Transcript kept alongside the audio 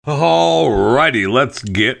Alrighty, let's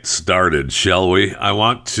get started, shall we? I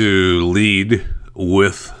want to lead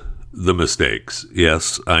with the mistakes.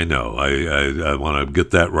 Yes, I know. I want to get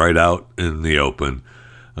that right out in the open.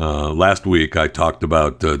 Last week I talked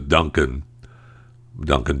about Dunkin'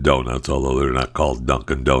 Donuts, although they're not called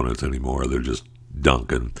Dunkin' Donuts anymore. They're just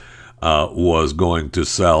Dunkin'. Was going to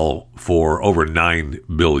sell for over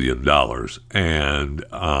 $9 billion. And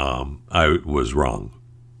I was wrong.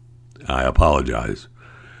 I apologize.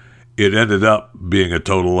 It ended up being a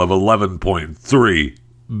total of $11.3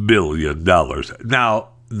 billion. Now,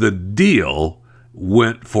 the deal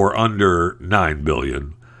went for under $9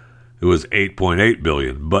 billion. It was $8.8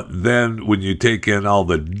 billion. But then when you take in all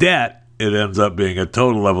the debt, it ends up being a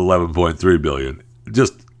total of $11.3 billion.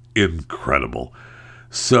 Just incredible.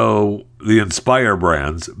 So the Inspire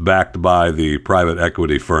Brands, backed by the private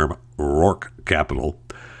equity firm Roark Capital,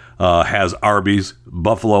 has Arby's,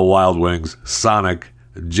 Buffalo Wild Wings, Sonic,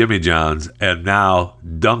 Jimmy John's, and now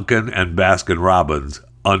Dunkin' and Baskin Robbins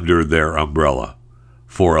under their umbrella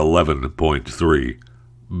for $11.3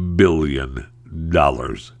 billion.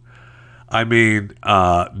 I mean,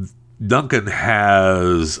 Dunkin'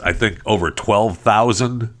 has, I think, over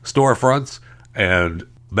 12,000 storefronts, and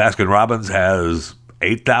Baskin Robbins has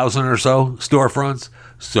 8,000 or so storefronts.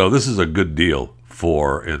 So this is a good deal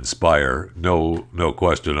for Inspire, no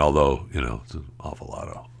question, although, it's an awful lot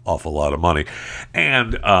of money.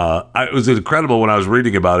 And it was incredible when I was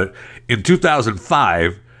reading about it. In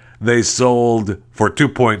 2005, they sold for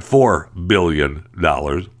 $2.4 billion.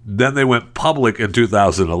 Then they went public in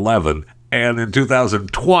 2011. And in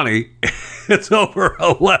 2020, it's over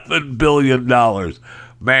 $11 billion.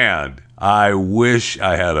 Man, I wish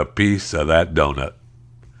I had a piece of that donut.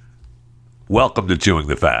 Welcome to Chewing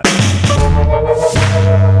the Fat.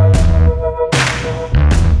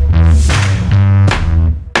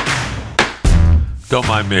 Don't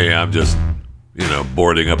mind me, I'm just,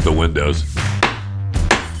 boarding up the windows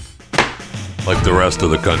like the rest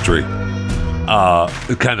of the country.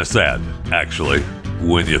 Kind of sad, actually,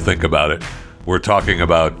 when you think about it. We're talking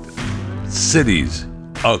about cities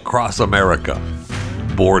across America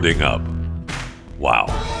boarding up. Wow.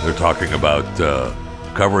 They're talking about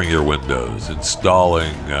covering your windows,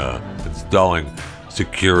 installing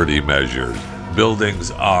security measures.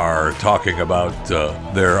 Buildings are talking about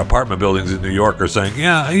their apartment buildings in New York are saying,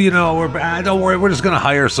 don't worry, we're just going to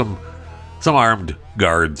hire some armed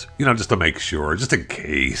guards, just to make sure, just in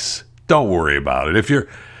case. Don't worry about it.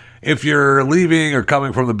 If you're leaving or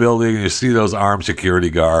coming from the building and you see those armed security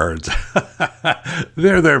guards,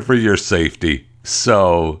 they're there for your safety.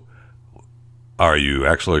 So, are you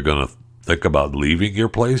actually going to think about leaving your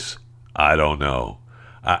place? I don't know.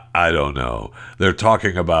 I don't know. They're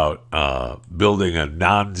talking about building a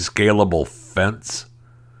non-scalable fence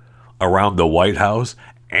around the White House,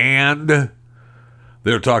 and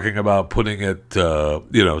they're talking about putting it,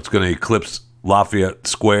 it's going to eclipse Lafayette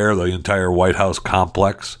Square, the entire White House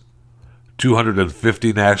complex.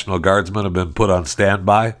 250 National Guardsmen have been put on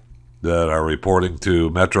standby that are reporting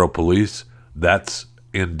to Metro Police. That's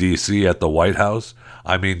in D.C. at the White House.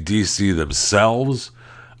 I mean, D.C. themselves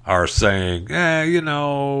are saying,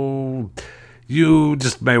 you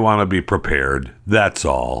just may want to be prepared. That's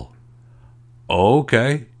all.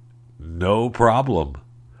 Okay, no problem.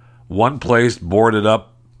 One place boarded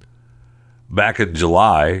up back in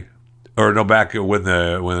July, back when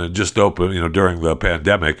it just opened, during the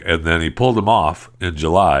pandemic, and then he pulled them off in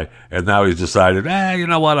July, and now he's decided, you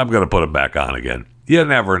know what, I'm going to put them back on again. You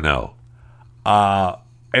never know.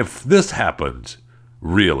 If this happens,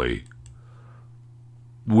 really,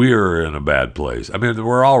 we're in a bad place. I mean,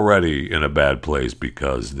 we're already in a bad place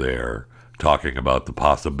because they're talking about the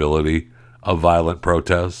possibility of violent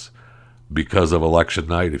protests because of election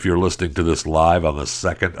night. If you're listening to this live on the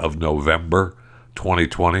 2nd of November,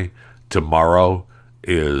 2020, tomorrow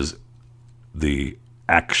is the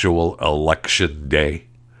actual election day.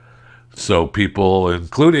 So people,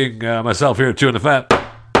 including myself here at Chewing the Fat,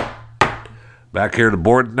 back here to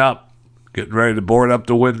boarding up, getting ready to board up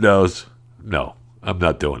the windows. No, I'm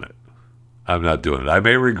not doing it. I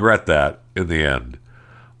may regret that in the end.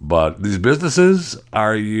 But these businesses,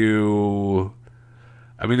 if you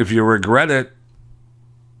regret it,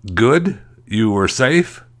 good, you were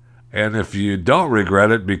safe. And if you don't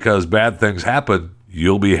regret it because bad things happen,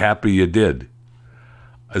 you'll be happy you did.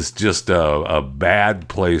 It's just a bad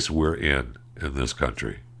place we're in this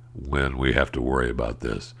country when we have to worry about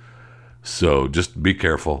this. So just be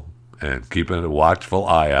careful and keep a watchful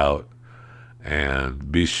eye out.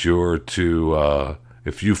 And be sure to,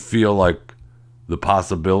 if you feel like the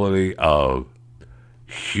possibility of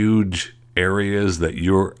huge areas that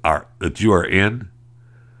you are in,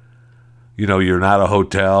 you're not a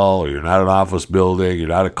hotel, or you're not an office building, you're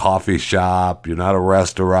not a coffee shop, you're not a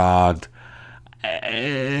restaurant.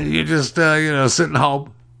 You're just, sitting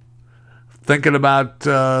home thinking about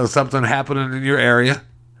something happening in your area.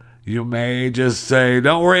 You may just say,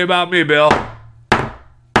 don't worry about me, Bill.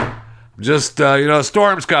 Just, a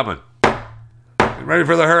storm's coming. Get ready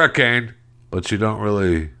for the hurricane. But you don't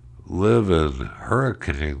really live in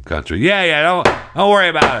hurricane country. Yeah, don't worry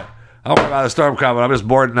about it. Don't worry about the storm coming. I'm just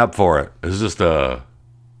boarding up for it. It's just I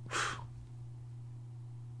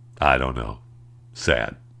don't know.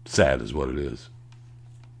 Sad. Sad is what it is.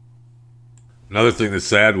 Another thing that's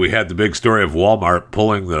sad, we had the big story of Walmart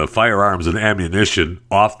pulling the firearms and ammunition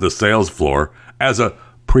off the sales floor as a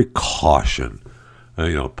precaution,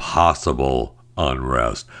 possible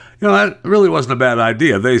unrest. That really wasn't a bad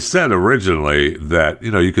idea. They said originally that,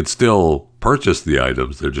 you could still purchase the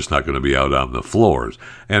items. They're just not going to be out on the floors.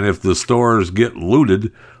 And if the stores get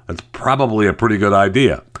looted, that's probably a pretty good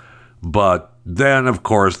idea. But then, of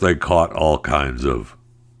course, they caught all kinds of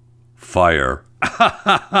fire.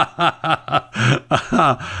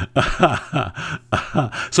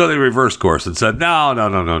 So they reversed course and said, no,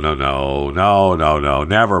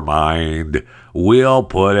 never mind. We'll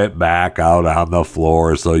put it back out on the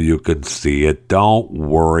floor so you can see it. Don't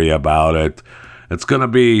worry about it. It's going to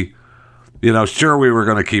be, sure, we were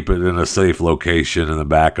going to keep it in a safe location in the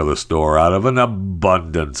back of the store out of an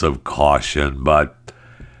abundance of caution, but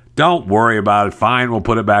don't worry about it. Fine, we'll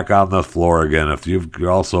put it back on the floor again. If you're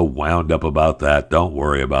also wound up about that, don't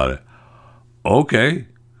worry about it. Okay.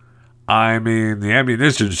 I mean, the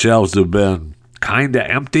ammunition shelves have been kind of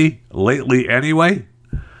empty lately anyway.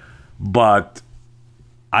 But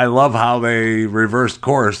I love how they reversed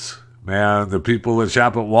course. Man, the people that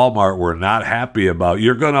shop at Walmart were not happy about,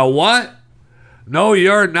 you're going to what? No,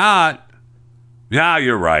 you're not. Yeah,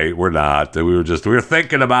 you're right. We're not. We were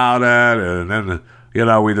thinking about it. And then,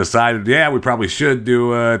 we decided, we probably should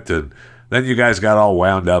do it. And then you guys got all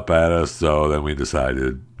wound up at us. So then we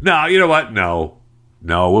decided, no, you know what? No,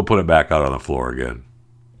 we'll put it back out on the floor again.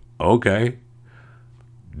 Okay.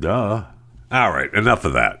 Duh. All right. Enough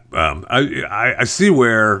of that. I see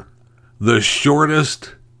where the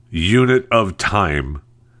shortest unit of time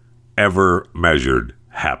ever measured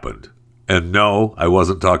happened. And no, I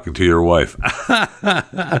wasn't talking to your wife.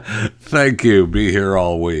 Thank you. Be here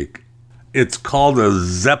all week. It's called a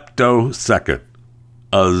zeptosecond.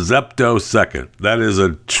 A zeptosecond. That is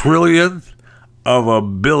a trillionth of a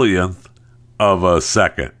billionth of a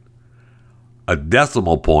second. A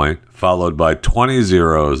decimal point followed by 20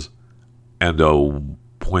 zeros and a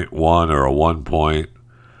 0.1 or a 1 point.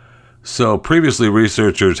 So previously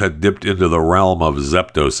researchers had dipped into the realm of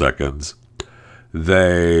zeptoseconds.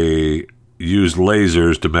 They used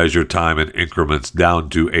lasers to measure time in increments down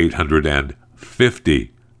to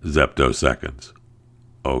 850 zeptoseconds.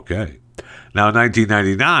 Okay. Now, in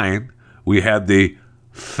 1999, we had the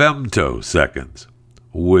femtoseconds,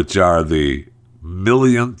 which are the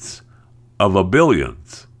millionths of a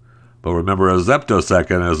billionth. But remember, a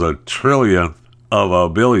zeptosecond is a trillionth of a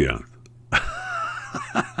billionth.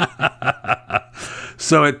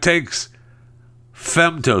 So it takes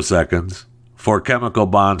femtoseconds for chemical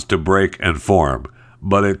bonds to break and form,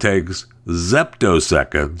 but it takes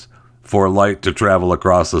zeptoseconds for light to travel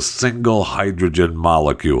across a single hydrogen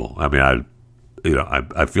molecule. I mean,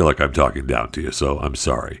 I feel like I'm talking down to you, so I'm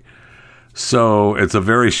sorry. So it's a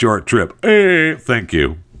very short trip. Hey, thank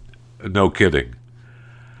you. No kidding.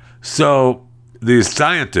 So these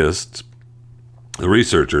scientists, the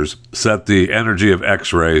researchers, set the energy of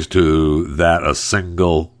X-rays to that a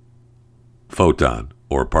single photon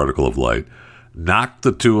or particle of light, knocked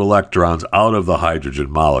the two electrons out of the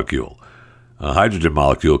hydrogen molecule. A hydrogen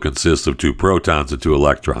molecule consists of two protons and two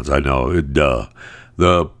electrons. I know, duh.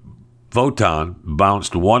 The photon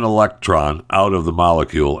bounced one electron out of the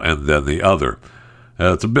molecule and then the other.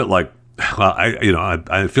 It's a bit like, well,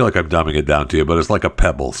 I feel like I'm dumbing it down to you, but it's like a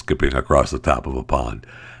pebble skipping across the top of a pond.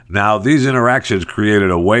 Now, these interactions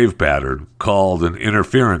created a wave pattern called an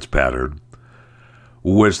interference pattern,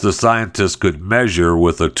 which the scientists could measure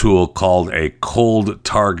with a tool called a cold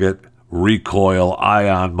target recoil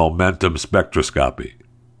ion momentum spectroscopy,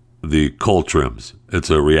 the COLTRIMS. It's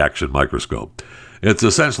a reaction microscope. It's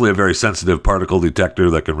essentially a very sensitive particle detector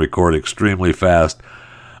that can record extremely fast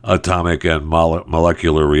atomic and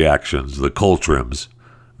molecular reactions. The COLTRIMS,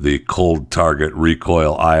 the cold target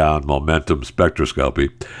recoil ion momentum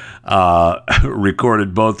spectroscopy,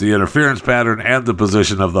 recorded both the interference pattern and the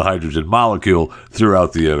position of the hydrogen molecule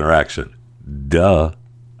throughout the interaction. Duh.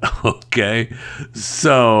 Okay.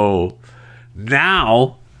 So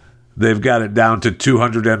now they've got it down to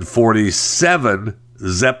 247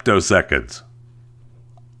 zeptoseconds.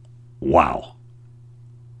 Wow.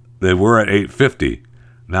 They were at 850.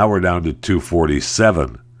 Now we're down to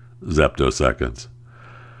 247 zeptoseconds.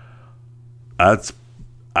 I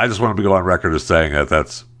just wanted to go on record as saying that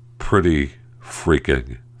that's pretty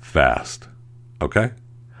freaking fast. Okay?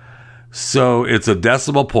 So it's a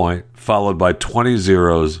decimal point followed by 20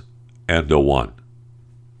 zeros and a 1.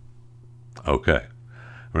 Okay.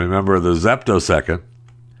 Remember, the zeptosecond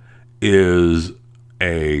is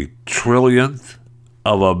a trillionth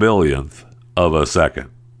of a billionth of a second.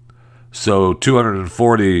 So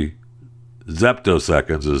 240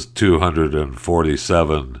 zeptoseconds is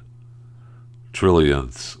 247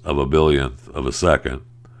 trillionths of a billionth of a second.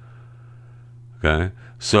 Okay?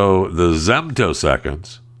 So the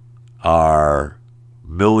zemtoseconds are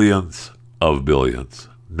millionths of billions,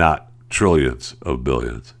 not trillions of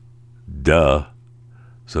billions. Duh.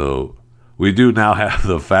 So we do now have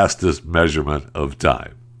the fastest measurement of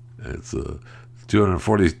time. It's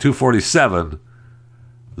 247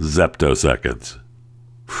 zeptoseconds.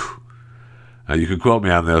 Whew. Now you can quote me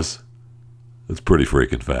on this. It's pretty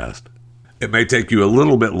freaking fast. It may take you a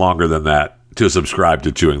little bit longer than that to subscribe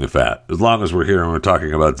to Chewing the Fat. As long as we're here and we're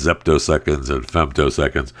talking about zeptoseconds and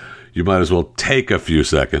femtoseconds, you might as well take a few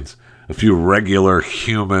seconds, a few regular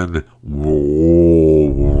human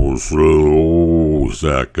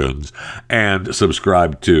seconds, and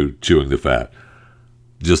subscribe to Chewing the Fat.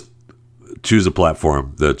 Just choose a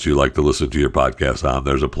platform that you like to listen to your podcast on.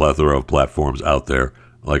 There's a plethora of platforms out there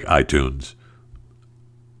like iTunes,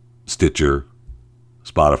 Stitcher,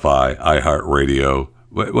 Spotify, iHeartRadio,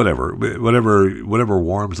 whatever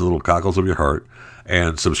warms the little cockles of your heart,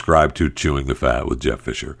 and subscribe to Chewing the Fat with Jeff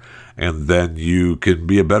Fisher. And then you can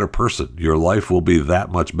be a better person. Your life will be that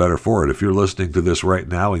much better for it. If you're listening to this right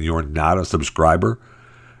now and you're not a subscriber,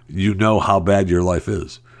 you know how bad your life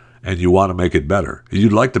is, and you want to make it better.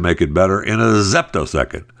 You'd like to make it better in a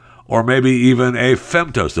zeptosecond, or maybe even a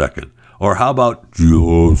femtosecond, or how about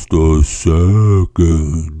just a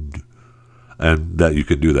second? And that you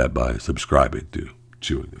can do that by subscribing to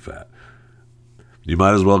Chewing the Fat. You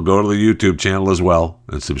might as well go to the YouTube channel as well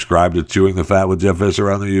and subscribe to Chewing the Fat with Jeff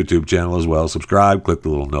Fisher on the YouTube channel as well. Subscribe, click the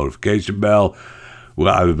little notification bell.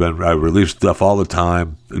 Well, I release stuff all the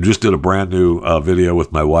time. I just did a brand new video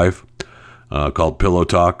with my wife called Pillow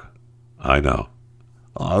Talk. I know.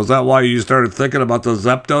 Oh, is that why you started thinking about the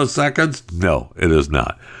zeptoseconds? No, it is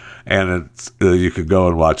not. And it's you can go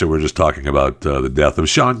and watch it. We're just talking about the death of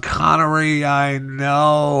Sean Connery. I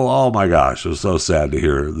know. Oh, my gosh. It was so sad to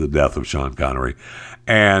hear the death of Sean Connery.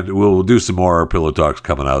 And we'll do some more Pillow Talks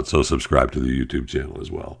coming out, so subscribe to the YouTube channel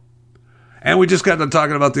as well. And we just got done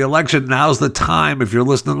talking about the election. Now's the time, if you're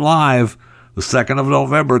listening live, the 2nd of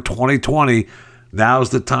November, 2020, now's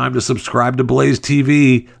the time to subscribe to Blaze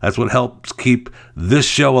TV. That's what helps keep this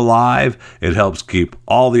show alive. It helps keep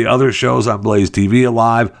all the other shows on Blaze TV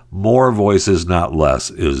alive. More voices, not less,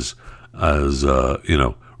 is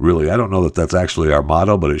really, I don't know that that's actually our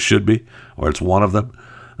motto, but it should be, or it's one of them.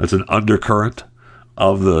 It's an undercurrent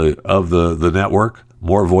of the network.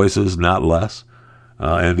 More voices, not less.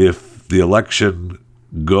 And if the election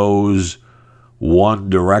goes one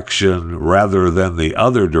direction rather than the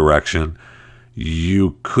other direction,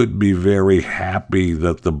 you could be very happy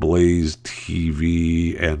that the Blaze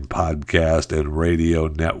TV and podcast and radio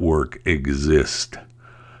network exist.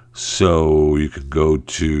 So you can go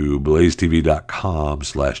to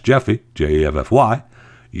blazetv.com/Jeffy, Jeffy.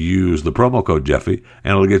 Use the promo code Jeffy,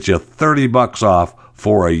 and it'll get you $30 off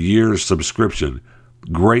for a year's subscription.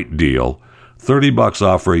 Great deal. $30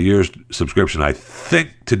 off for a year's subscription. I think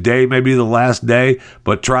today may be the last day,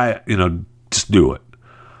 but try it, just do it.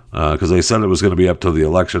 Because they said it was going to be up till the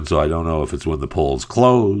election, so I don't know if it's when the polls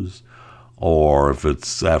close or if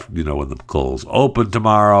it's after, when the polls open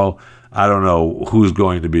tomorrow. I don't know who's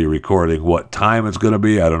going to be recording what time it's going to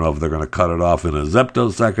be. I don't know if they're going to cut it off in a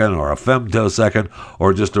zeptosecond or a femtosecond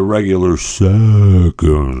or just a regular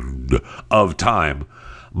second of time.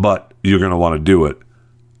 But you're going to want to do it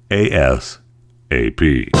ASAP.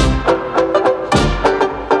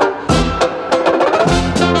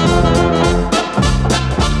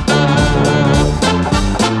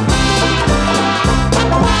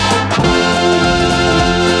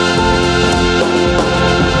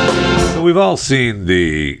 We've all seen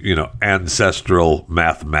the, ancestral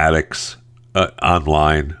mathematics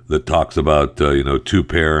online that talks about, 2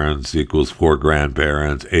 parents equals 4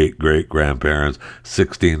 grandparents, 8 great-grandparents,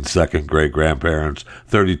 16 second great-grandparents,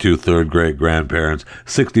 32 third great-grandparents,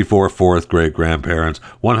 64 fourth great-grandparents,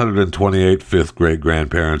 128 fifth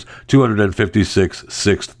great-grandparents, 256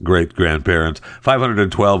 sixth great-grandparents,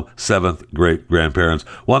 512 seventh great-grandparents,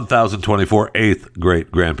 1,024 eighth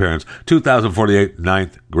great-grandparents, 2,048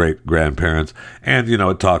 ninth great-grandparents, and,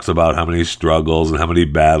 it talks about how many struggles and how many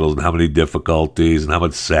battles and how many difficulties and how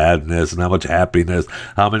much sadness and how much happiness,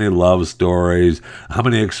 how many love stories, how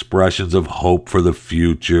many expressions of hope for the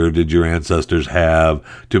future did your ancestors have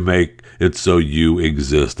to make it so you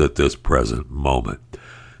exist at this present moment.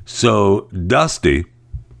 So Dusty,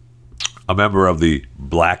 a member of the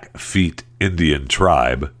Blackfeet Indian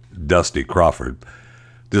tribe, Dusty Crawford,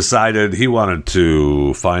 decided he wanted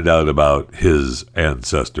to find out about his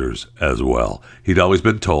ancestors as well. He'd always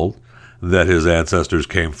been told that his ancestors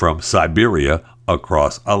came from Siberia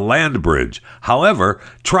across a land bridge. However,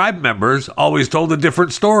 tribe members always told a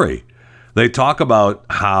different story. They talk about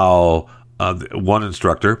how one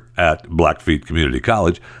instructor at Blackfeet Community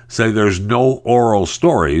College say there's no oral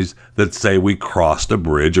stories that say we crossed a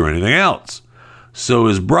bridge or anything else. So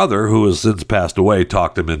his brother, who has since passed away,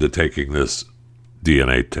 talked him into taking this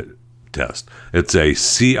DNA test. It's a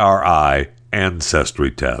CRI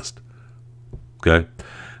ancestry test. Okay?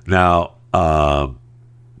 Now,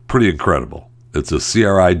 pretty incredible. It's a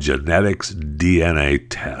CRI genetics DNA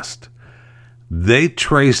test. They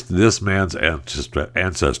traced this man's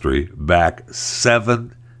ancestry back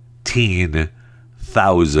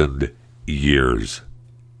 17,000 years.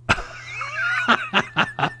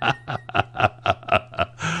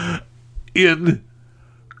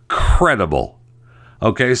 Incredible.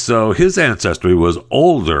 Okay, so his ancestry was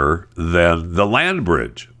older than the land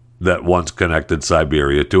bridge that once connected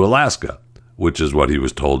Siberia to Alaska, which is what he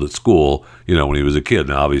was told at school, when he was a kid.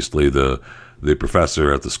 Now, obviously, the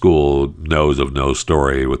professor at the school knows of no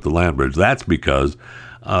story with the land bridge. That's because,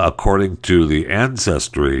 according to the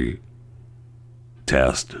ancestry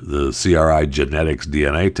test, the CRI genetics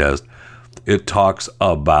DNA test, it talks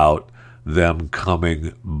about them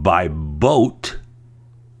coming by boat,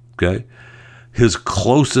 okay? His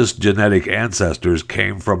closest genetic ancestors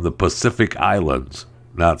came from the Pacific Islands,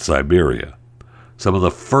 not Siberia. Some of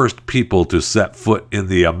the first people to set foot in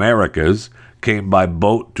the Americas came by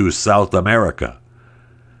boat to South America.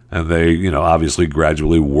 And they, obviously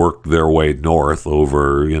gradually worked their way north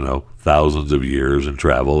over, thousands of years and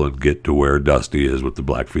travel and get to where Dusty is with the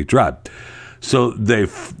Blackfeet tribe. So they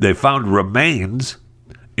found remains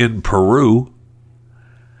in Peru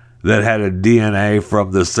that had a DNA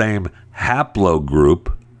from the same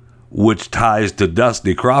haplogroup, which ties to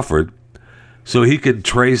Dusty Crawford, so he can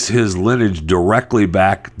trace his lineage directly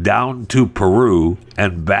back down to Peru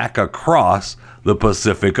and back across the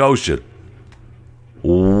Pacific Ocean.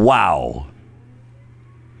 Wow.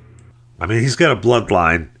 I mean, he's got a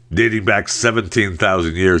bloodline dating back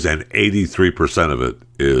 17,000 years, and 83% of it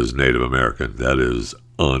is Native American. That is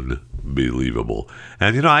unbelievable.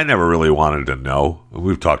 And, I never really wanted to know.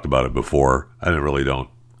 We've talked about it before. I don't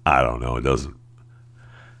know.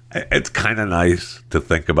 It's kind of nice to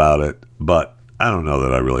think about it, but I don't know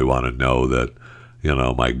that I really want to know that,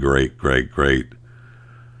 my great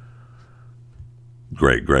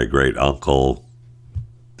uncle,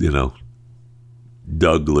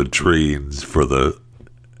 dug latrines for the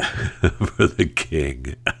for the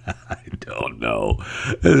king. I don't know.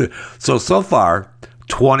 So far,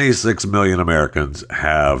 26 million Americans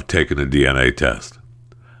have taken a DNA test,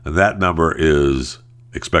 and that number is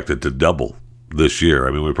expected to double this year.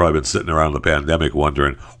 I mean, we've probably been sitting around the pandemic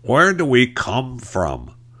wondering, where do we come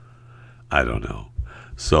from? I don't know.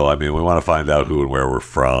 So, I mean, we want to find out who and where we're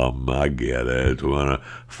from. I get it. We want to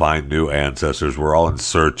find new ancestors. We're all in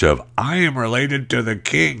search of, I am related to the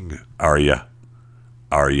king. Are you?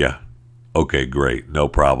 Okay, great. No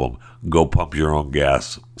problem. Go pump your own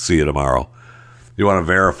gas. See you tomorrow. You want to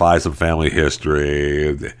verify some family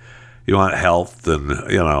history. You want health and,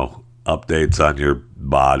 updates on your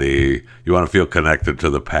body. You want to feel connected to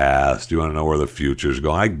the past. You want to know where the future's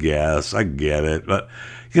going. I guess. I get it. But,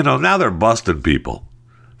 now they're busting people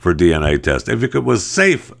for DNA tests. If it was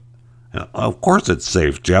safe, of course it's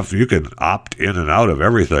safe, Jeff. You can opt in and out of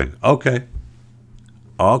everything. Okay.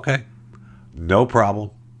 No problem.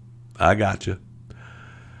 I got you.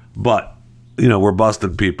 But, we're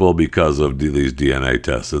busting people because of these DNA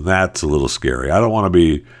tests, and that's a little scary. I don't want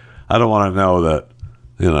to know that,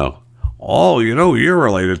 you're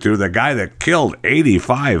related to the guy that killed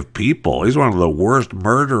 85 people. He's one of the worst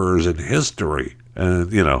murderers in history.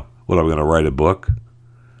 And, what, I'm going to write a book?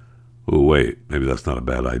 Oh, wait, maybe that's not a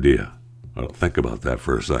bad idea. I'll think about that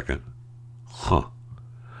for a second. Huh.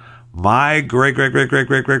 My great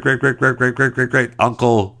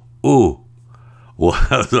uncle,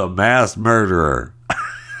 was a mass murderer.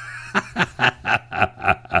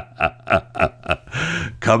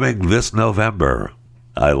 Coming this November.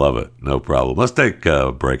 I love it. No problem. Let's take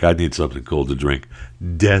a break. I need something cool to drink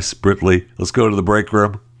desperately. Let's go to the break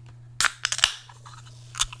room.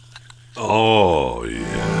 Oh,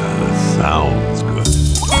 yeah. Sounds good.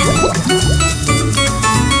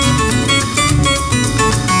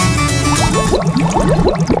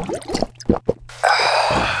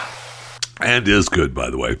 And is good, by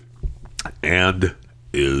the way. And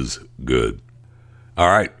is good. All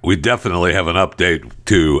right, we definitely have an update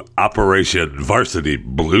to Operation Varsity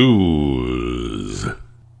Blues.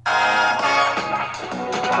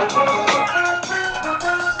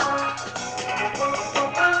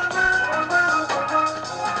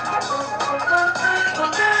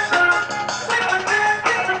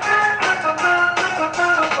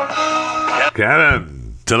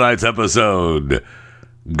 Cannon, tonight's episode,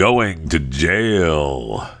 going to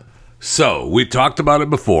jail. So, we talked about it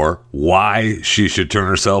before, why she should turn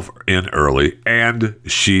herself in early, and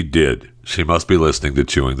she did. She must be listening to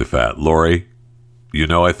Chewing the Fat. Lori, you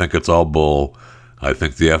know I think it's all bull. I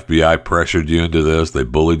think the FBI pressured you into this. They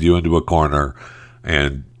bullied you into a corner,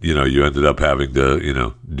 and, you ended up having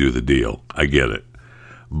to, do the deal. I get it.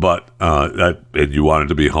 But, and you wanted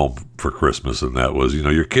to be home for Christmas, and that was,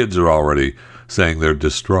 your kids are already saying they're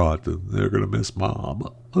distraught and they're going to miss mom.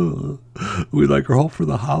 We like her home for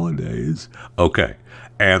the holidays. Okay.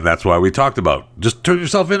 And that's why we talked about just turn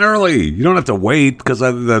yourself in early. You don't have to wait, because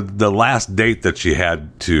the last date that she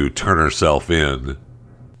had to turn herself in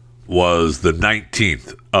was the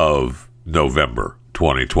 19th of November,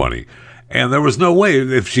 2020. And there was no way,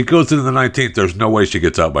 if she goes into the 19th, there's no way she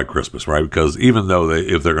gets out by Christmas, right? Because even though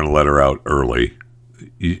if they're going to let her out early,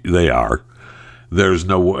 they are. There's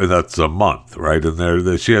no way, that's a month, right?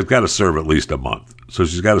 And she has got to serve at least a month. So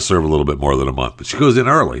she's got to serve a little bit more than a month. But she goes in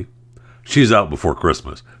early. She's out before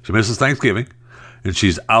Christmas. She misses Thanksgiving, and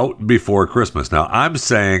she's out before Christmas. Now, I'm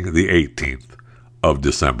saying the 18th of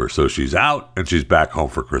December. So she's out, and she's back home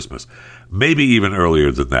for Christmas. Maybe even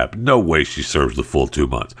earlier than that. But no way she serves the full 2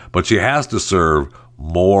 months. But she has to serve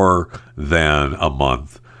more than a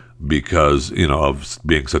month because, of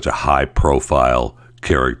being such a high-profile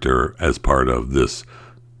character as part of this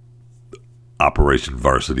Operation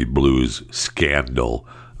Varsity Blues scandal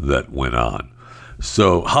that went on.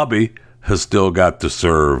 So hubby has still got to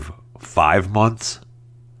serve 5 months.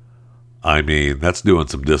 I mean, that's doing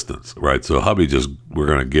some distance, right? So hubby we're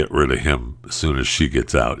going to get rid of him as soon as she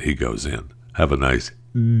gets out. He goes in. Have a nice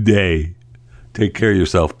day. Take care of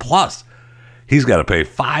yourself. Plus, he's got to pay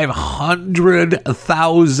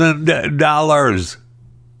 $500,000.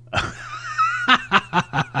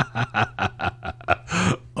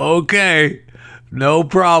 Okay, no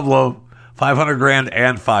problem. 500 grand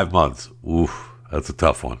and 5 months. Oof, that's a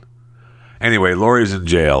tough one. Anyway, Lori's in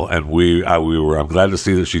jail, and I'm glad to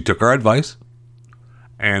see that she took our advice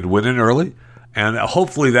and went in early. And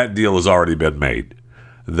hopefully that deal has already been made.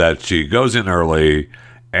 That she goes in early,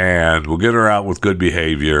 and we'll get her out with good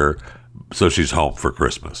behavior, so she's home for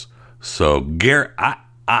Christmas. So,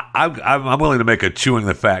 I'm willing to make a Chewing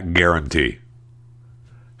the Fat guarantee.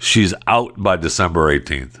 She's out by December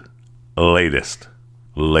 18th. Latest.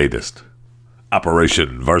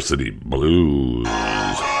 Operation Varsity Blues.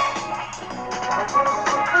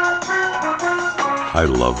 I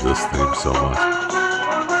love this theme so much.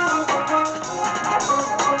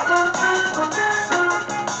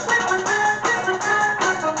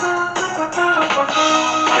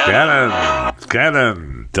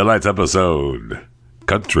 Cannon. Tonight's episode,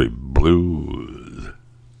 Country Blues.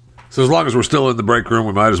 So as long as we're still in the break room,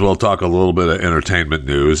 we might as well talk a little bit of entertainment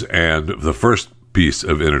news. And the first piece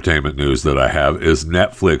of entertainment news that I have is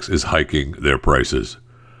Netflix is hiking their prices.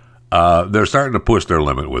 They're starting to push their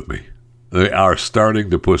limit with me. They are starting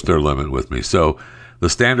to push their limit with me. So the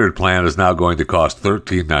standard plan is now going to cost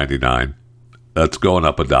 $13.99. That's going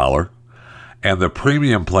up $1. And the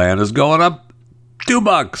premium plan is going up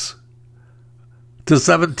 $2 to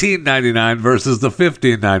 $17.99 versus the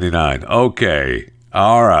 $15.99. Okay.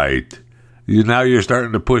 All right. Now you're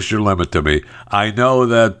starting to push your limit to me. I know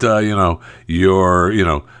that, you're,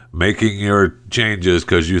 making your changes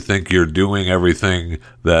because you think you're doing everything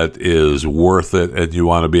that is worth it and you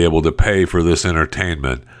want to be able to pay for this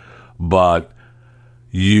entertainment. But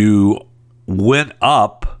you went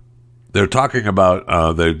up. They're talking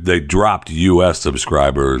about they dropped U.S.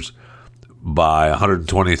 subscribers by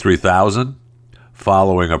 123,000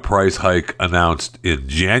 following a price hike announced in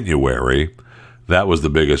January That was the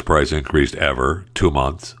biggest price increase ever, 2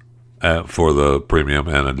 months for the premium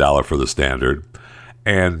and $1 for the standard.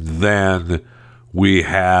 And then we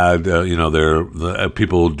had,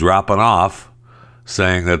 people dropping off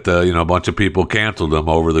saying that, a bunch of people canceled them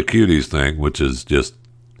over the cuties thing, which is just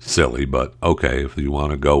silly, but okay, if you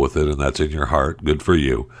want to go with it and that's in your heart, good for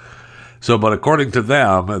you. So, but according to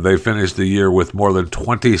them, they finished the year with more than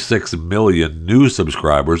 26 million new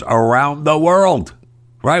subscribers around the world.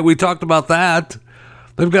 Right? We talked about that.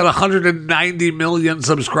 They've got 190 million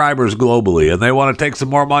subscribers globally, and they want to take some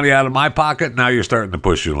more money out of my pocket. Now you're starting to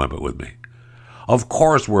push your limit with me. Of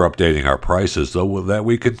course, we're updating our prices so that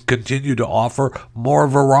we can continue to offer more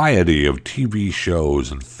variety of TV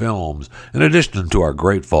shows and films, in addition to our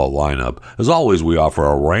great fall lineup. As always, we offer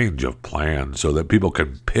a range of plans so that people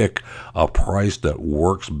can pick a price that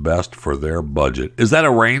works best for their budget. Is that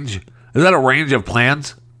a range? Is that a range of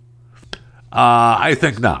plans? I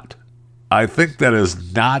think not. I think that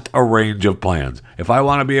is not a range of plans. If I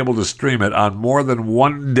want to be able to stream it on more than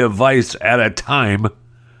one device at a time,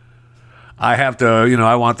 I have to,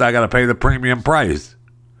 I got to pay the premium price.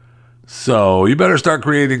 So you better start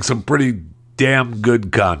creating some pretty damn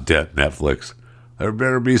good content, Netflix. There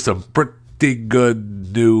better be some pretty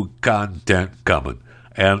good new content coming.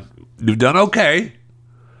 And you've done okay.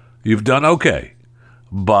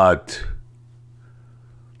 But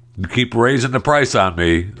you keep raising the price on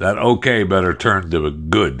me, that okay better turn to a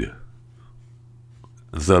good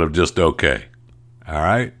instead of just okay. All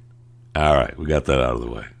right? All right, we got that out of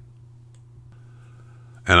the way.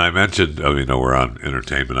 And I mentioned, we're on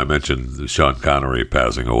entertainment. I mentioned Sean Connery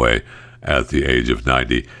passing away at the age of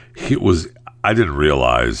 90. I didn't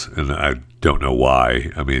realize, and I don't know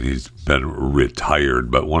why. He's been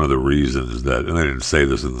retired, but one of the reasons that, and I didn't say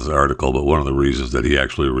this in this article, but one of the reasons that he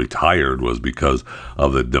actually retired was because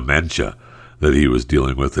of the dementia that he was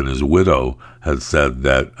dealing with. And his widow had said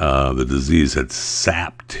that the disease had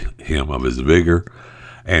sapped him of his vigor,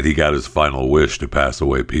 and he got his final wish to pass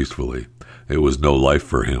away peacefully. It was no life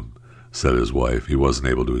for him, said his wife. He wasn't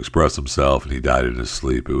able to express himself, and he died in his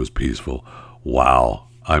sleep. It was peaceful. Wow.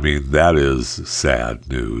 That is sad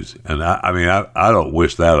news. And I don't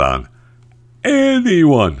wish that on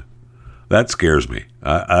anyone. That scares me.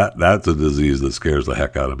 That's a disease that scares the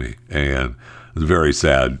heck out of me. And it's very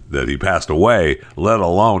sad that he passed away, let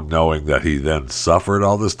alone knowing that he then suffered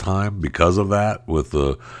all this time because of that with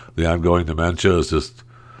the ongoing dementia.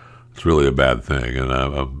 It's really a bad thing. And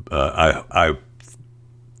I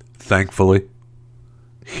thankfully,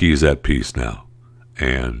 he's at peace now.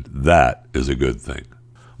 And that is a good thing.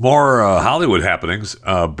 More Hollywood happenings.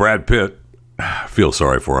 Brad Pitt, I feel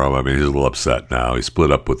sorry for him. He's a little upset now. He split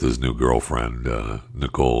up with his new girlfriend,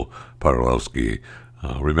 Nicole Podolsky.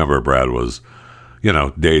 Remember, Brad was,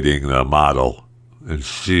 dating the model, and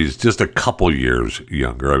she's just a couple years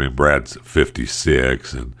younger. Brad's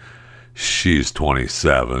 56, and she's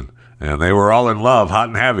 27, and they were all in love, hot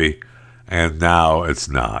and heavy, and now it's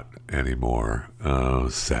not anymore.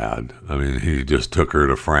 Sad. He just took her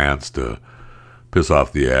to France to piss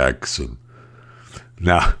off the ex, and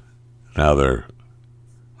now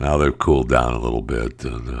they've cooled down a little bit.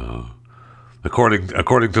 And according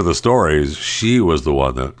to the stories, she was the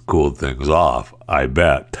one that cooled things off, I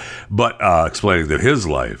bet. But explaining that his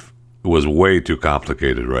life was way too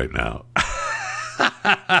complicated right now.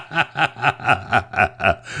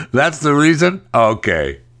 That's the reason?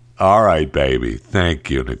 Okay. All right, baby. Thank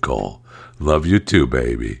you, Nicole. Love you too,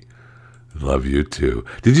 baby. Love you too.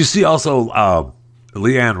 Did you see also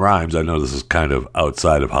LeAnn Rimes? I know this is kind of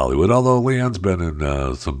outside of Hollywood, although LeAnn's been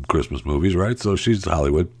in some Christmas movies, right? So she's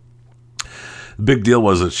Hollywood. The big deal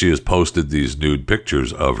was that she has posted these nude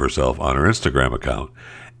pictures of herself on her Instagram account.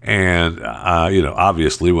 And,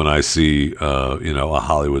 obviously when I see, a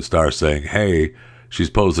Hollywood star saying, hey, she's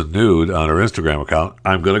posing nude on her Instagram account,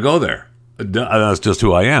 I'm going to go there. That's just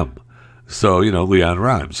who I am. So, LeAnn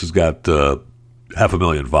Rimes, she's got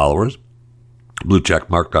 500,000 followers, blue check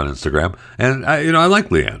mark on Instagram. And, I like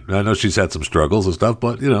LeAnn. I know she's had some struggles and stuff,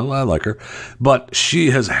 but, I like her. But she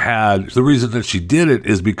has had, the reason that she did it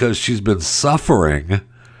is because she's been suffering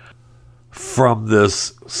from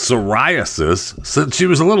this psoriasis since she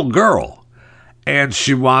was a little girl. And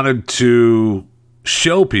she wanted to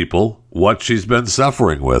show people what she's been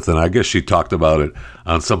suffering with. And I guess she talked about it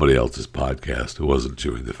on somebody else's podcast who wasn't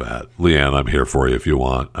chewing the fat. LeAnn, I'm here for you if you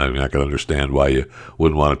want. I can understand why you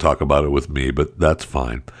wouldn't want to talk about it with me, but that's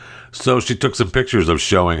fine. So she took some pictures of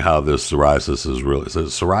showing how this psoriasis is really... Is it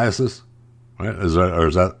psoriasis? Right? Is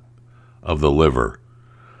that of the liver?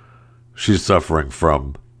 She's suffering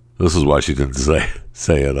from... This is why she didn't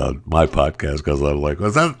say it on my podcast, because I'm like,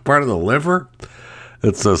 was that part of the liver?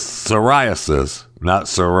 It's a psoriasis, not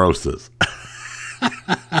cirrhosis.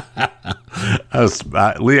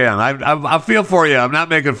 Leanne, I feel for you. I'm not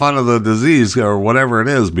making fun of the disease or whatever it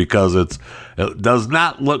is, because it does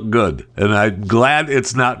not look good. And I'm glad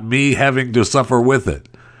it's not me having to suffer with it.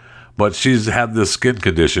 But she's had this skin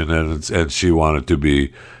condition, and she wanted to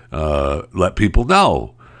be let people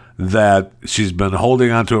know that she's been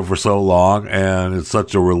holding on to it for so long, and it's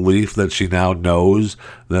such a relief that she now knows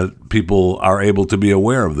that people are able to be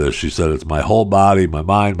aware of this. She said, it's my whole body, my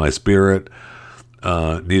mind, my spirit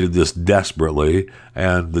needed this desperately.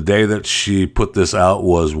 And the day that she put this out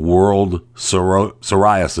was World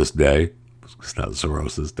Psoriasis Day. It's not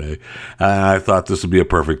Cirrhosis Day. And I thought this would be a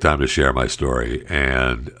perfect time to share my story.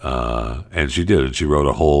 And she did. And she wrote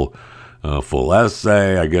a whole full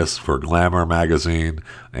essay, I guess, for Glamour magazine.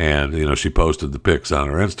 And, she posted the pics on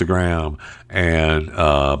her Instagram. And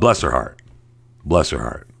bless her heart. Bless her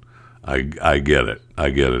heart. I get it.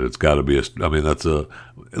 It's got to be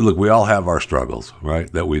look, we all have our struggles, right,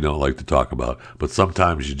 that we don't like to talk about. But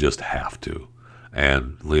sometimes you just have to.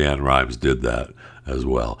 And LeAnn Rimes did that as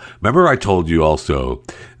well. Remember I told you also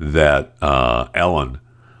that Ellen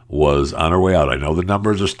was on her way out. I know the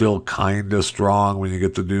numbers are still kind of strong when you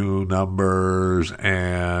get the new numbers,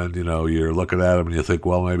 and, you're looking at them and you think,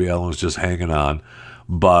 well, maybe Ellen's just hanging on.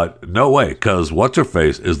 But no way, because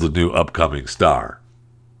What's-Her-Face is the new upcoming star,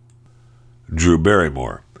 Drew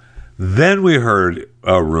Barrymore. Then we heard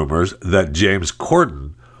rumors that James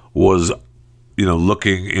Corden was,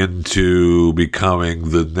 looking into becoming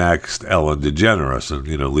the next Ellen DeGeneres and,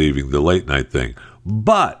 leaving the late night thing.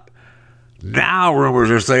 But now rumors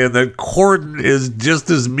are saying that Corden is just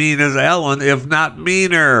as mean as Ellen, if not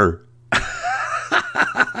meaner.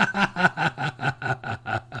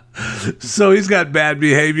 So he's got bad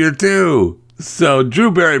behavior too. So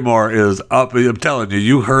Drew Barrymore is up. I'm telling you,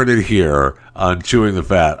 you heard it here on Chewing the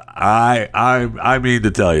Fat. I mean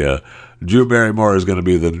to tell you, Drew Barrymore is going to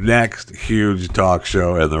be the next huge talk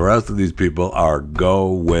show, and the rest of these people are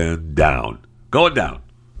going down. Going down.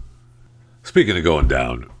 Speaking of going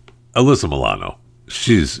down, Alyssa Milano.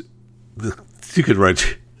 She could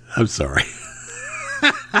write. I'm sorry.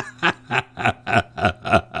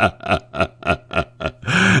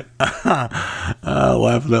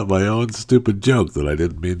 Laughing at my own stupid joke that I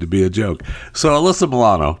didn't mean to be a joke. So Alyssa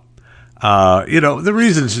Milano, the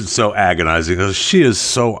reason she's so agonizing is she is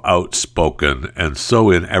so outspoken and so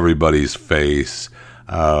in everybody's face,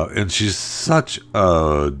 and she's such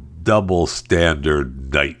a double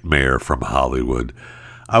standard nightmare from Hollywood.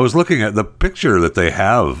 I was looking at the picture that they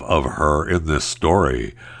have of her in this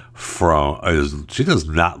story. She does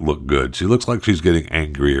not look good. She looks like she's getting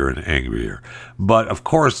angrier and angrier. But of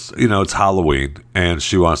course, it's Halloween and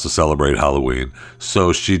she wants to celebrate Halloween.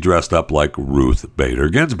 So she dressed up like Ruth Bader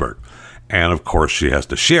Ginsburg. And of course she has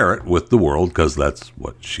to share it with the world because that's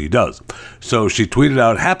what she does. So she tweeted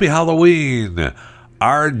out, "Happy Halloween,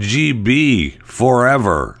 RGB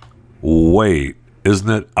forever." Wait, isn't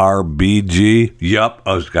it RBG? Yup,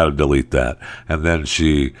 I just got to delete that. And then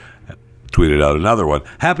she tweeted out another one.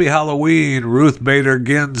 "Happy Halloween, Ruth Bader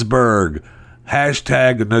Ginsburg.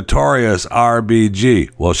 Hashtag notorious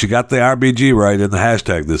RBG." Well, she got the RBG right in the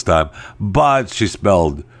hashtag this time, but she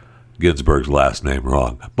spelled Ginsburg's last name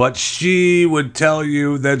wrong. But she would tell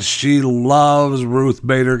you that she loves Ruth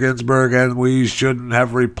Bader Ginsburg and we shouldn't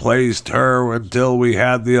have replaced her until we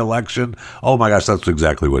had the election. Oh my gosh, that's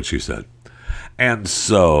exactly what she said. And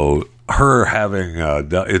so her having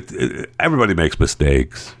everybody makes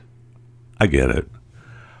mistakes. I get it.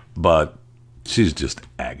 But she's just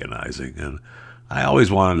agonizing. And I always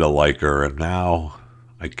wanted to like her, and now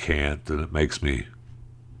I can't, and it makes me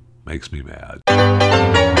mad.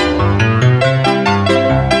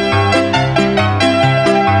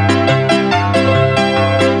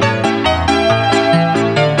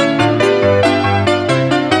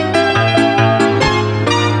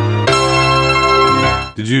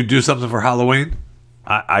 Did you do something for Halloween?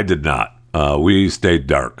 I did not. We stayed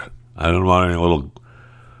dark. I don't want any little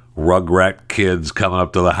rugrat kids coming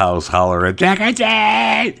up to the house hollering,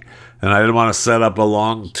 "Jack-a-Jane!" And I didn't want to set up a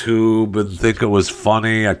long tube and think it was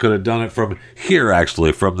funny. I could have done it from here,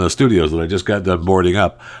 actually, from the studios that I just got done boarding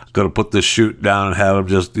up. I could have put the chute down and have them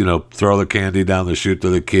just, throw the candy down the chute to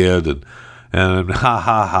the kid and ha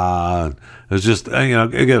ha ha. And it's just,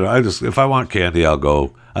 again, if I want candy, I'll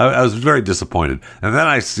go. I was very disappointed. And then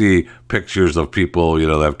I see pictures of people,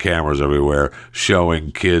 that have cameras everywhere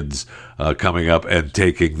showing kids coming up and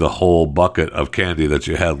taking the whole bucket of candy that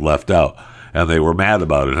you had left out. And they were mad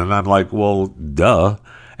about it. And I'm like, well, duh.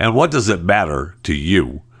 And what does it matter to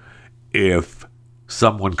you if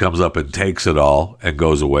someone comes up and takes it all and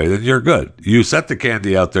goes away, then you're good. You set the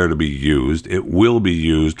candy out there to be used. It will be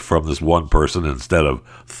used from this one person instead of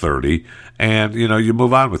 30. And, you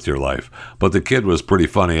move on with your life. But the kid was pretty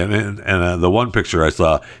funny. And the one picture I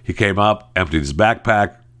saw, he came up, emptied his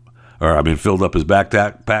backpack, filled up his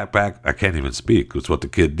backpack. I can't even speak. That's what the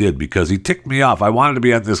kid did because he ticked me off. I wanted to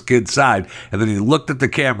be on this kid's side. And then he looked at the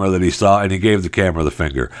camera that he saw and he gave the camera the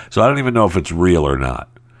finger. So I don't even know if it's real or not.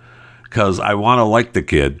 Because I want to like the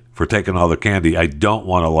kid for taking all the candy. I don't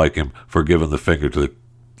want to like him for giving the finger to the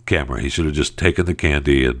camera. He should have just taken the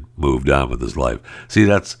candy and moved on with his life. See,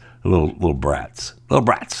 that's little brats. Little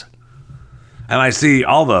brats. And I see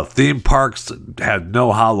all the theme parks had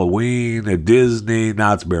no Halloween at Disney,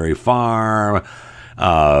 Knott's Berry Farm,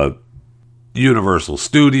 Universal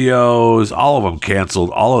Studios. All of them canceled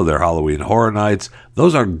all of their Halloween Horror Nights.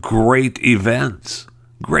 Those are great events.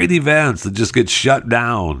 Great events that just get shut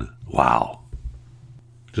down. Wow.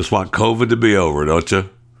 Just want COVID to be over, don't you?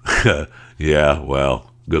 Yeah,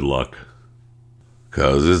 well, good luck.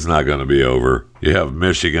 Because it's not going to be over. You have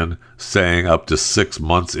Michigan saying up to 6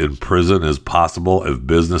 months in prison is possible if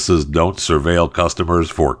businesses don't surveil customers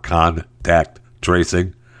for contact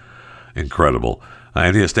tracing. Incredible.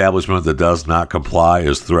 Any establishment that does not comply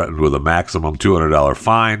is threatened with a maximum $200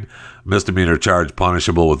 fine, misdemeanor charge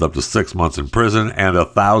punishable with up to 6 months in prison, and a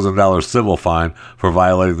 $1,000 civil fine for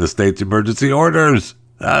violating the state's emergency orders.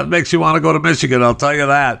 That makes you want to go to Michigan, I'll tell you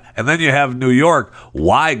that. And then you have New York.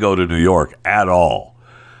 Why go to New York at all?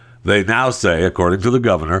 They now say, according to the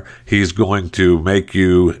governor, he's going to make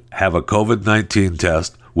you have a COVID-19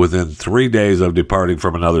 test within 3 days of departing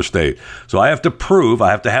from another state. So I have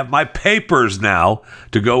to have my papers now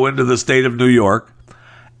to go into the state of New York.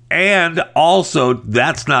 And also,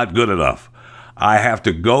 that's not good enough. I have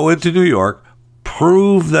to go into New York,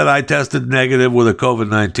 prove that I tested negative with a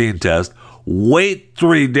COVID-19 test, wait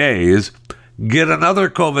 3 days, get another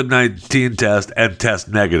COVID-19 test, and test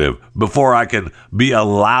negative before I can be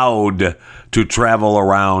allowed to travel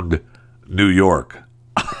around New York.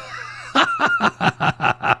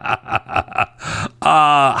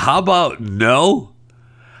 How about no?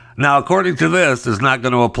 Now, according to this, it's not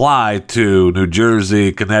going to apply to New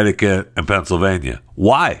Jersey, Connecticut, and Pennsylvania.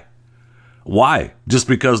 Why? Why? Just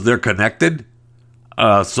because they're connected?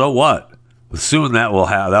 So what? Soon that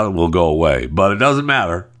will go away. But it doesn't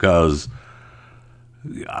matter because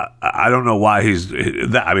I don't know why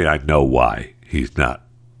I know why he's not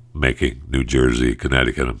making New Jersey,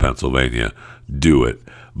 Connecticut, and Pennsylvania do it.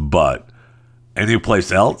 But any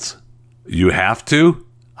place else, you have to.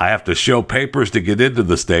 I have to show papers to get into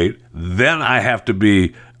the state. Then I have to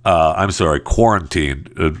be,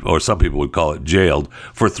 quarantined, or some people would call it jailed,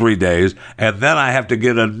 for 3 days. And then I have to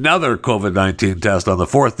get another COVID-19 test on the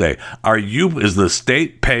 4th day. Is the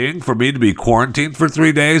state paying for me to be quarantined for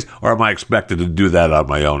 3 days? Or am I expected to do that on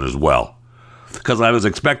my own as well? Because I was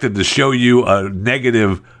expected to show you a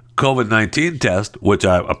negative COVID-19 test, which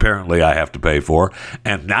I have to pay for,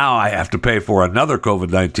 and now I have to pay for another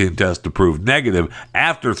COVID-19 test to prove negative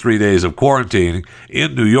after 3 days of quarantining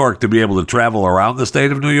in New York to be able to travel around the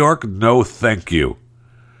state of New York? No, thank you.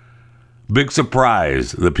 Big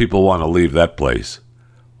surprise that people want to leave that place.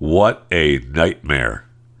 What a nightmare.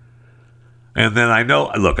 And then I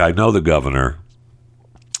know the governor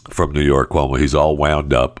from New York, Cuomo, he's all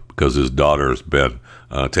wound up because his daughter's been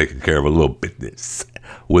taking care of a little business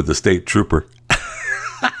with the state trooper.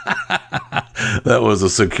 That was a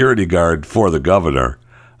security guard for the governor.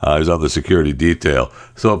 He's on the security detail.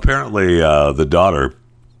 So apparently the daughter,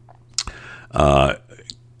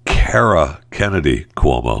 Kara Kennedy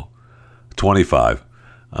Cuomo, 25,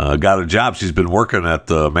 got a job. She's been working at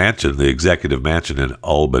the mansion, the executive mansion in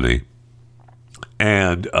Albany.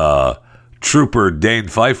 And Trooper Dane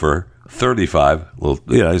Pfeiffer, 35,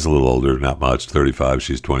 he's a little older, not much, 35,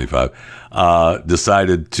 she's 25,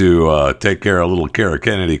 decided to take care of little Kara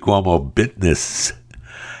Kennedy Cuomo business.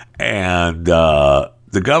 And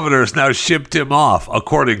the governor has now shipped him off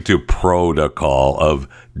according to protocol of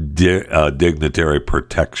dignitary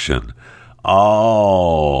protection.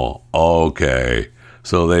 Oh, okay.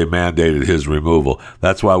 So they mandated his removal.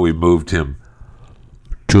 That's why we moved him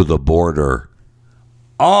to the border.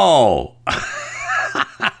 Oh,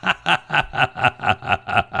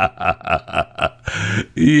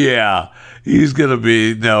 yeah, he's going to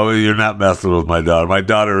be, no, you're not messing with my daughter. My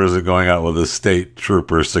daughter isn't going out with a state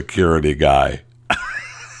trooper security guy.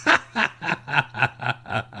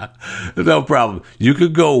 No problem. You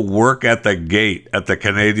could go work at the gate at the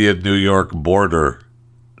Canadian-New York border.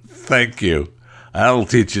 Thank you. That'll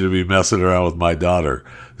teach you to be messing around with my daughter.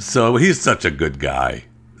 So he's such a good guy.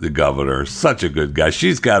 the governor, such a good guy.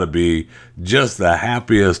 She's got to be just the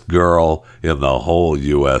happiest girl in the whole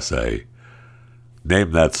USA.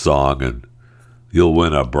 Name that song and you'll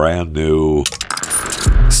win a brand new...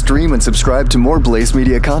 Stream and subscribe to more Blaze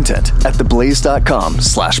Media content at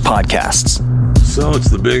theblaze.com/podcasts. So it's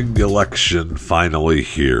the big election finally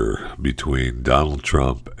here between Donald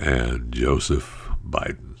Trump and Joseph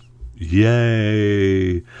Biden.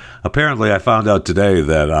 Yay! Apparently, I found out today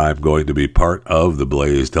that I'm going to be part of the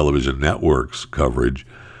Blaze Television Network's coverage.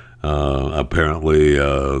 Apparently,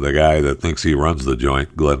 the guy that thinks he runs the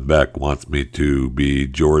joint, Glenn Beck, wants me to be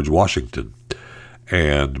George Washington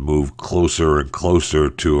and move closer and closer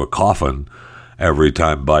to a coffin every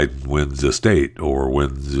time Biden wins a state or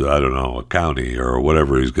wins, I don't know, a county or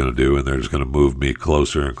whatever he's going to do, and they're just going to move me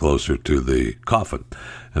closer and closer to the coffin.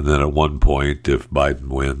 And then at one point, if Biden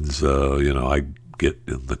wins, I get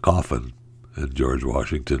in the coffin and George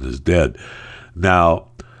Washington is dead. Now,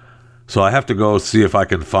 so I have to go see if I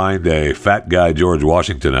can find a fat guy George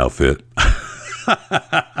Washington outfit.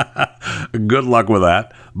 Good luck with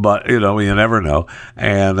that. But, you never know.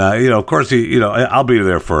 And, of course, I'll be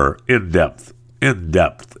there for in-depth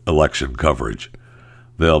election coverage.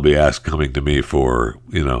 They'll be coming to me for,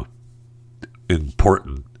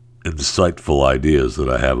 important, insightful ideas that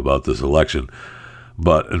I have about this election.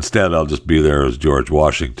 But instead, I'll just be there as George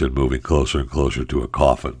Washington moving closer and closer to a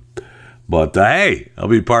coffin. But, hey, I'll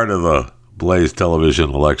be part of the Blaze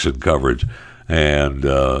Television election coverage. And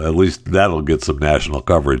at least that'll get some national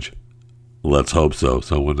coverage. Let's hope so.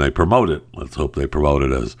 So when they promote it, let's hope they promote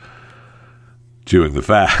it as chewing the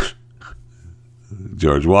fat.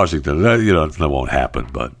 George Washington. That won't happen,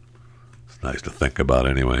 but it's nice to think about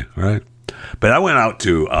anyway, right? But I went out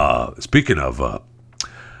to, speaking of,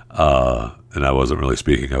 and I wasn't really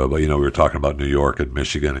speaking of it, but, we were talking about New York and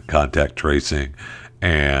Michigan and contact tracing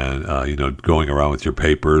and, going around with your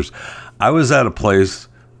papers. I was at a place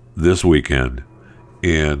this weekend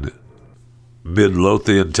in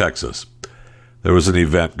Midlothian, Texas. There was an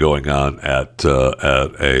event going on at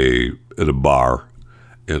a bar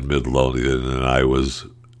in Midlothian, and I was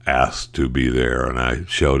asked to be there, and I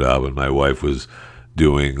showed up, and my wife was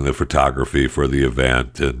doing the photography for the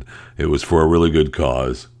event, and it was for a really good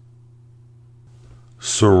cause.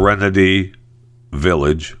 Serenity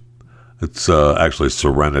Village. It's actually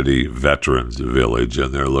Serenity Veterans Village,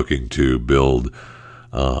 and they're looking to build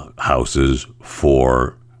houses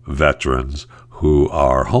for veterans who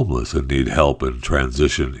are homeless and need help in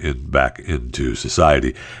transition back into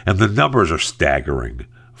society. And the numbers are staggering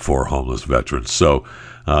for homeless veterans. So,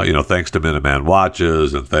 thanks to Minuteman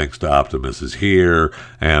Watches and thanks to Optimus is Here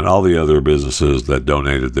and all the other businesses that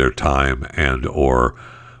donated their time and or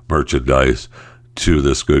merchandise to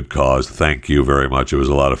this good cause. Thank you very much. It was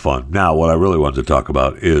a lot of fun. Now, what I really wanted to talk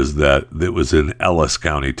about is that it was in Ellis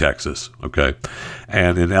County, Texas, okay?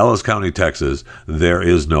 And in Ellis County, Texas, there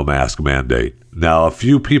is no mask mandate. Now, a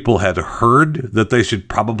few people had heard that they should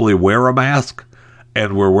probably wear a mask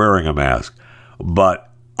and were wearing a mask.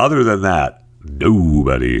 But other than that,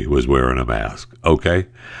 nobody was wearing a mask, okay?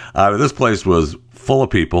 This place was full of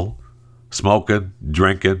people, smoking,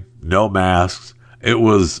 drinking, no masks. It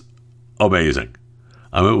was amazing.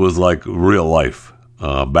 It was like real life. You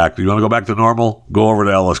want to go back to normal? Go over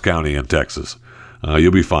to Ellis County in Texas.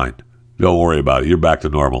 You'll be fine. Don't worry about it. You're back to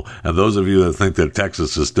normal. And those of you that think that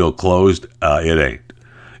Texas is still closed, it ain't.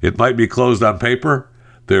 It might be closed on paper.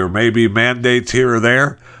 There may be mandates here or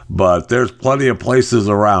there, but there's plenty of places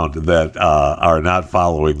around that are not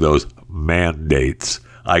following those mandates.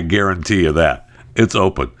 I guarantee you that. It's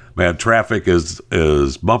open. Man, traffic is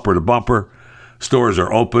bumper to bumper. Stores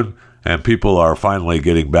are open. And people are finally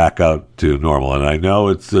getting back out to normal. And I know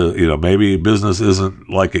it's, maybe business isn't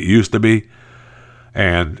like it used to be.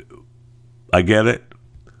 And I get it.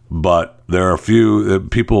 But there are a few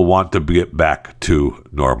people want to get back to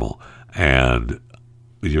normal. And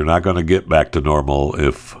you're not going to get back to normal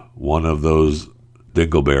if one of those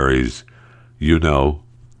dingleberries, Joe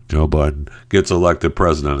Biden, gets elected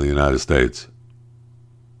president of the United States.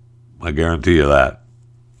 I guarantee you that.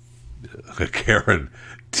 I guarantee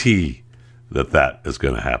that is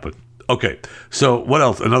going to happen. Okay, so what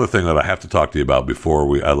else? Another thing that I have to talk to you about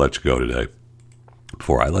before I let you go today.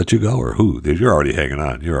 Before I let you go, or who? You're already hanging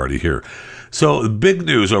on. You're already here. So big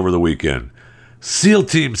news over the weekend. SEAL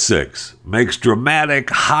Team 6 makes dramatic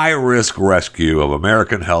high-risk rescue of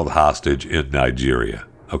American-held hostage in Nigeria.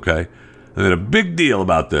 Okay? And then a big deal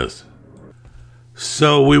about this.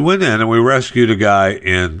 So we went in and we rescued a guy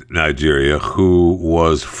in Nigeria who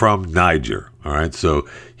was from Niger. All right? So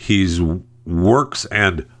he's works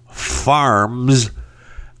and farms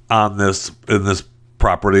in this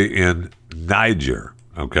property in Niger.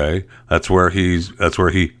 Okay, that's where he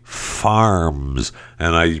farms,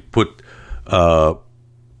 and I put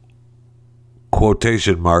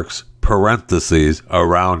quotation marks, parentheses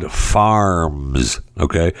around farms.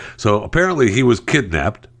 Okay, so apparently he was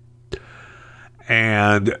kidnapped,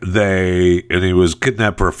 and he was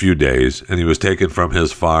kidnapped for a few days, and he was taken from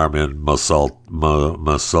his farm in Masalata,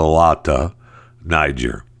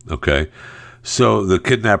 Niger. Okay. So the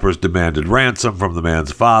kidnappers demanded ransom from the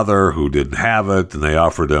man's father, who didn't have it, and they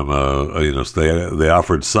offered him they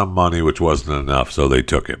offered some money, which wasn't enough, so they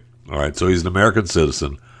took him. All right, so he's an American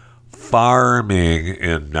citizen farming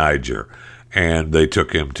in Niger, and they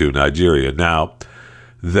took him to Nigeria. Now,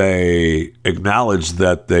 they acknowledge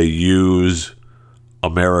that they use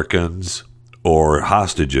Americans or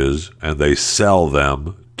hostages, and they sell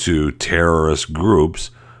them to terrorist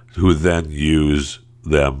groups who then use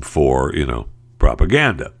them for,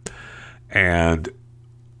 propaganda. And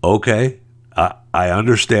okay, I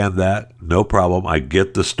understand that. No problem. I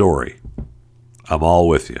get the story. I'm all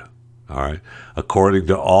with you. All right. According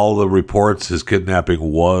to all the reports, his kidnapping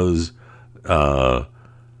was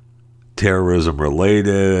terrorism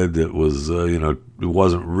related. It was, it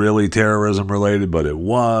wasn't really terrorism related, but it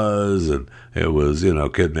was. And it was,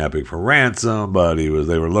 kidnapping for ransom, but they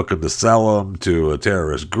were looking to sell him to a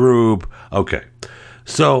terrorist group. Okay.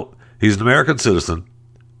 So he's an American citizen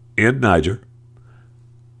in Niger,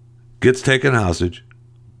 gets taken hostage,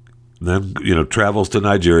 then, travels to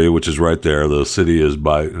Nigeria, which is right there. The city is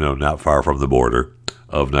not far from the border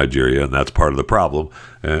of Nigeria, and that's part of the problem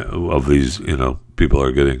of these, people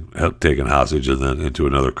are getting taken hostage and then into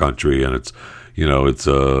another country, and it's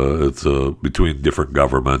between different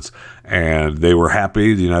governments. And they were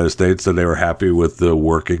happy, the United States said they were happy with the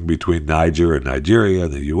working between Niger and Nigeria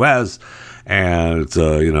and the U.S., and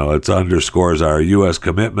it underscores our U.S.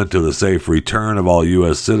 commitment to the safe return of all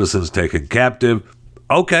U.S. citizens taken captive.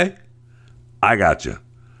 Okay, I got you.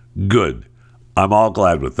 Good. I'm all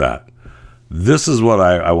glad with that. This is what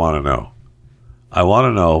I want to know. I want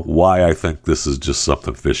to know why I think this is just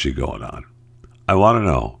something fishy going on. I want to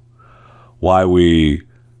know why we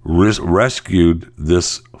rescued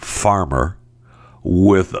this farmer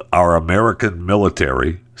with our American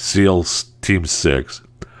military, SEAL Team 6.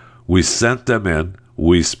 We sent them in.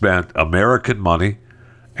 We spent American money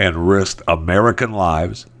and risked American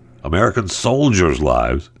lives, American soldiers'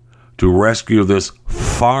 lives, to rescue this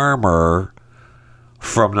farmer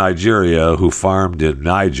from Nigeria who farmed in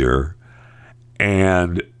Niger.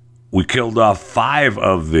 And we killed off 5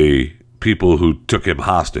 of the people who took him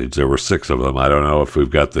hostage. There were 6 of them. I don't know if we've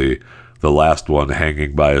got the last one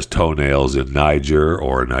hanging by his toenails in Niger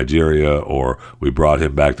or Nigeria, or we brought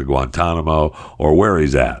him back to Guantanamo, or where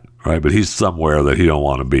he's at, right? But he's somewhere that he don't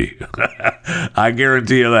want to be. I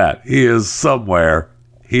guarantee you that. He is somewhere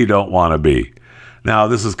he don't want to be. Now,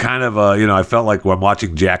 this is kind of I felt like when I'm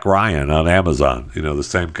watching Jack Ryan on Amazon, the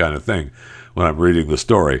same kind of thing when I'm reading the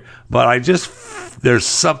story. But there's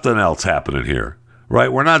something else happening here,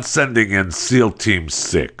 right? We're not sending in SEAL Team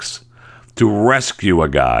 6 to rescue a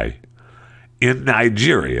guy in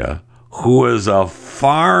Nigeria who is a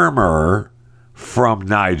farmer from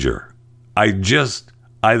Niger. There's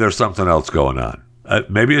something else going on.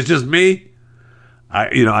 Maybe it's just me.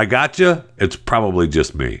 I got you. It's probably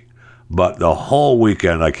just me. But the whole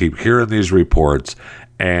weekend, I keep hearing these reports,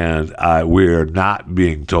 and we're not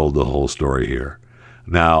being told the whole story here.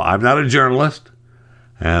 Now, I'm not a journalist,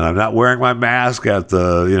 and I'm not wearing my mask at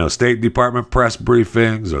the State Department press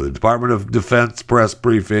briefings or the Department of Defense press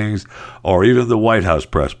briefings or even the White House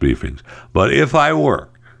press briefings. But if I were,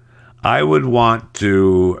 I would want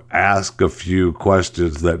to ask a few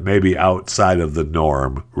questions that may be outside of the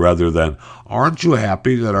norm, rather than, aren't you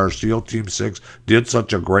happy that our SEAL Team 6 did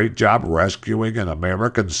such a great job rescuing an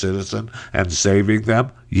American citizen and saving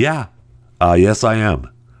them? Yeah. Yes, I am.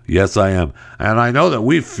 Yes, I am. And I know that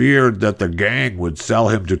we feared that the gang would sell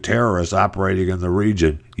him to terrorists operating in the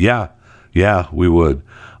region. Yeah, we would.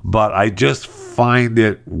 But I just find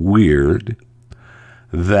it weird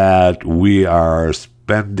that we are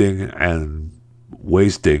spending and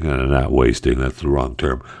wasting, and not wasting, that's the wrong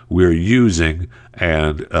term. We're using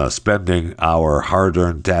and spending our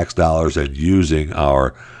hard-earned tax dollars and using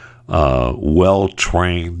our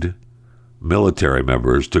well-trained military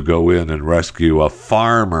members to go in and rescue a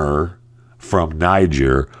farmer from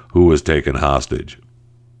Niger who was taken hostage.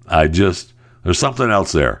 There's something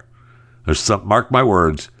else there. Mark my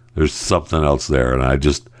words, there's something else there, and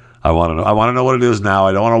I want to know what it is now.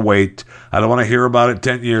 I don't want to wait. I don't want to hear about it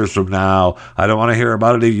 10 years from now. I don't want to hear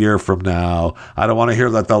about it a year from now. I don't want to hear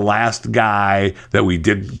that the last guy that we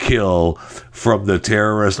didn't kill from the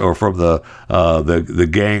terrorist or from the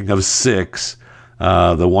gang of 6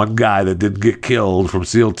 the one guy that didn't get killed from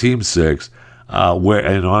SEAL Team 6,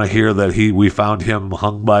 and I hear that we found him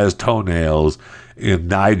hung by his toenails in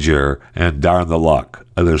Niger, and darn the luck.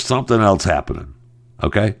 There's something else happening,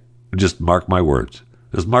 okay? Just mark my words.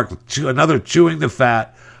 Just mark another chewing the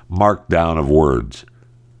fat markdown of words.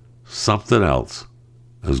 Something else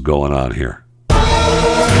is going on here.